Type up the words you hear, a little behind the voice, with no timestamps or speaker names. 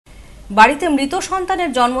বাড়িতে মৃত সন্তানের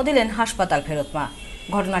জন্ম দিলেন হাসপাতাল ফেরত মা।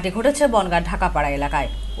 ঘটনাটি ঘটেছে বনগাঁ ঢাকাপাড়া এলাকায়।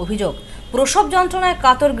 অভিযোগ, প্রসব যন্ত্রণায়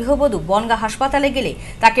কাতর গৃহবধূ বনগাঁ হাসপাতালে গেলে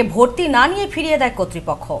তাকে ভর্তি না নিয়ে ফিরিয়ে দেয়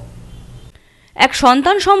কর্তৃপক্ষ। এক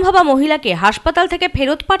সন্তান সম্ভবা মহিলাকে হাসপাতাল থেকে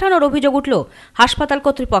ফেরত পাঠানোর অভিযোগ উঠল হাসপাতাল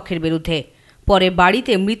কর্তৃপক্ষের বিরুদ্ধে। পরে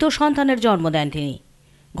বাড়িতে মৃত সন্তানের জন্ম দেন তিনি।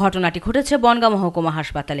 ঘটনাটি ঘটেছে বনগাঁ মহকুমা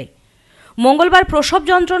হাসপাতালে। মঙ্গলবার প্রসব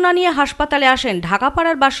যন্ত্রণা নিয়ে হাসপাতালে আসেন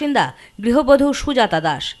ঢাকাপাড়ার বাসিন্দা গৃহবধূ সুজাতা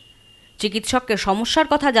দাস। চিকিৎসককে সমস্যার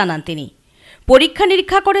কথা জানান তিনি। পরীক্ষা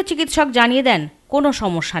নিরীক্ষা করে চিকিৎসক জানিয়ে দেন কোনো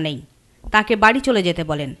সমস্যা নেই, তাকে বাড়ি চলে যেতে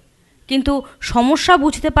বলেন। কিন্তু সমস্যা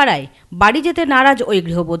বুঝতে পারায় বাড়ি যেতে নারাজ ওই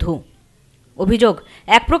গৃহবধূ। অভিযোগ,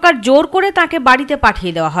 এক প্রকার জোর করে তাকে বাড়িতে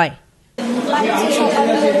পাঠিয়ে দেওয়া হয়।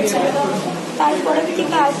 তারপরে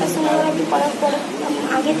থেকে আলট্রাসোনোগ্রাফি করার পরে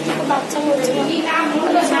আগের থেকে বাচ্চা হচ্ছে না।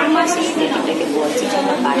 4 মাসে ডেকে বলছি যে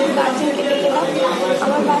আমার বাড়ির গার্জেনকে ডেকে দাও,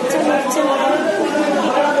 আমার বাচ্চা হচ্ছে না।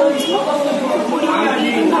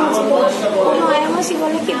 কোনো আয়ামাসি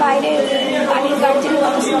বলে কি বাইরে বাড়ির গার্জেনের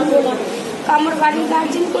কথা শুনবো না। আমার বাড়ির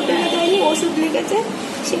গার্জেন কোথাও দেয়নি, ওষুধ লিখেছে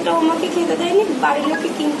সেটাও আমাকে খেতে দেয়নি, বাড়ির লোককে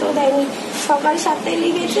কিনতেও দেয়নি। সকাল 7টায়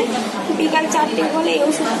লিখেছে, বিকাল 4টে বলে এই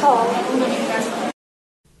ওষুধ খাওয়া।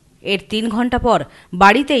 এর 3 ঘন্টা পর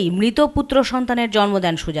বাড়িতেই মৃত পুত্র সন্তানের জন্ম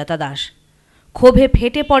দেন সুজাতা দাস। ক্ষোভে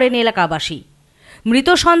ফেটে পড়েন এলাকাবাসী। মৃত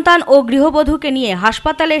সন্তান ও গৃহবধূকে নিয়ে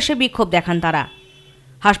হাসপাতালে এসে বিক্ষোভ দেখান তারা।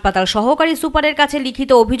 হাসপাতাল সহকারী সুপারের কাছে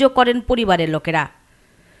লিখিত অভিযোগ করেন পরিবারের লোকেরা।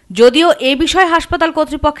 যদিও এ বিষয়ে হাসপাতাল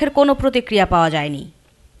কর্তৃপক্ষের কোনো প্রতিক্রিয়া পাওয়া যায়নি।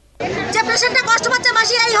 যে পেশেন্টটা কষ্ট পাচ্ছে,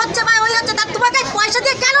 মাসি এই হচ্ছে বা ওই হচ্ছে, তার তোমাকে পয়সা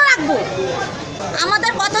দিয়ে কেন রাখবো?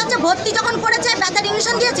 আমাদের কথা হচ্ছে ভর্তি যখন করেছে, ব্যথার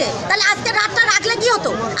ইঞ্জেকশন দিয়েছে, তাহলে আজকে রাতটা রাখলে কি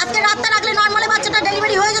হতো? আজকে রাতটা রাখলে নর্মালি বাচ্চাটা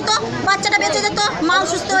ডেলিভারি হয়ে যেত, বাচ্চাটা বেঁচে যেত, মাও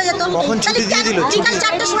সুস্থ হয়ে যেত। বিকাল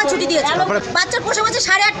 4টার সময় ছুটি দিয়েছে, বাচ্চার প্রসব হচ্ছে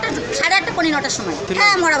 8:30 পৌনে 9টার সময়।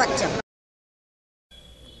 হ্যাঁ, মরা বাচ্চা।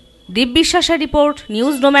 দীপ বিশ্বাসের রিপোর্ট,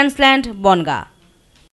 নিউজ নোম্যান্সল্যান্ড, বনগাঁ।